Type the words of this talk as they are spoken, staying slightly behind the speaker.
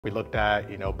We looked at,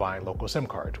 buying local SIM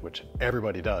cards, which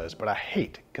everybody does, but I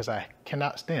hate because I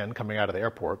cannot stand coming out of the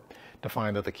airport to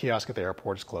find that the kiosk at the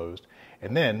airport is closed.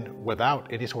 And then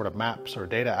without any sort of maps or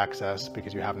data access,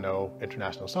 because you have no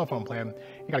international cell phone plan,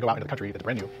 you gotta go out into the country that's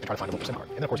brand new and try to find a local SIM card.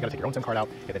 And then of course you gotta take your own SIM card out,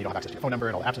 and then you don't have access to your phone number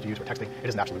and all the apps that you use for texting. It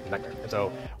is an absolute nightmare. And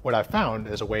so what I found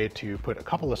is a way to put a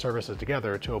couple of services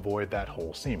together to avoid that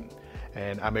whole scene.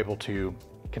 And I'm able to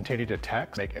continue to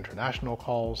text, make international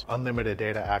calls, unlimited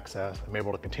data access. I'm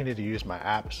able to continue to use my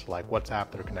apps like WhatsApp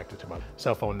that are connected to my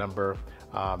cell phone number.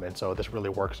 And so this really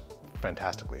works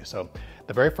fantastically. So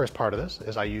the very first part of this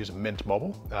is I use Mint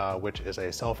Mobile, which is a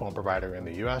cell phone provider in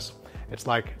the US. It's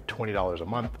like $20 a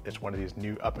month. It's one of these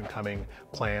new up and coming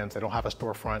plans. They don't have a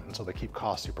storefront, and so they keep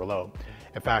costs super low.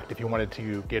 In fact, if you wanted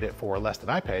to get it for less than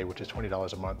I pay, which is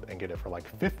 $20 a month, and get it for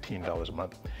like $15 a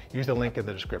month, use the link in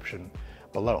the description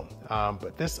below.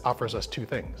 But this offers us two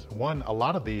things. One, a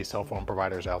lot of the cell phone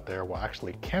providers out there will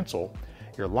actually cancel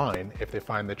your line if they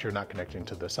find that you're not connecting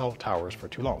to the cell towers for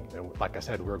too long. And like I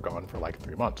said, we're gone for like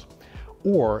 3 months.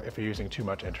 Or if you're using too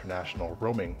much international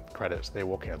roaming credits, they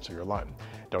will cancel your line.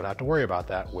 Don't have to worry about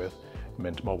that with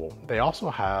Mint Mobile. They also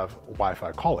have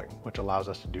Wi-Fi calling, which allows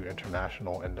us to do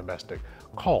international and domestic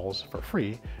calls for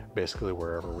free, basically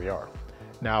wherever we are.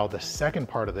 Now, the second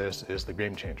part of this is the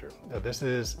game changer. This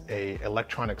is a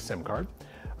electronic SIM card,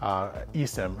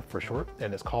 eSIM for short,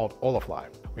 and it's called Olafly.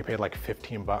 We paid like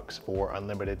 15 bucks for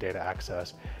unlimited data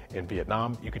access in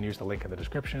Vietnam. You can use the link in the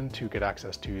description to get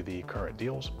access to the current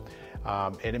deals.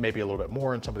 And it may be a little bit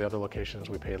more in some of the other locations.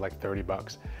 We paid like 30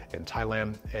 bucks in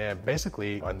Thailand, and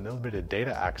basically unlimited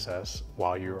data access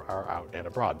while you are out and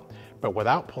abroad, but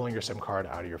without pulling your SIM card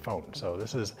out of your phone. So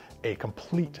this is a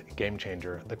complete game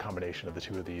changer, the combination of the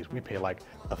two of these. We pay like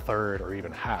a third or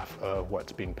even half of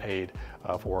what's being paid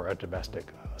for a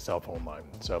domestic cell phone line.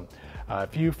 So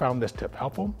if you found this tip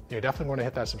helpful, you definitely want to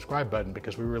hit that subscribe button,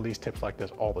 because we release tips like this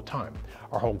all the time.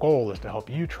 Our whole goal is to help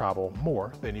you travel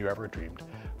more than you ever dreamed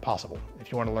possible.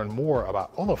 If you want to learn more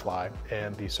about Olafly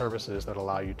and the services that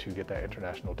allow you to get that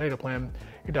international data plan,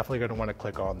 you're definitely going to want to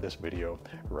click on this video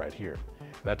right here.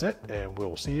 That's it, and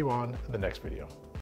we'll see you on the next video.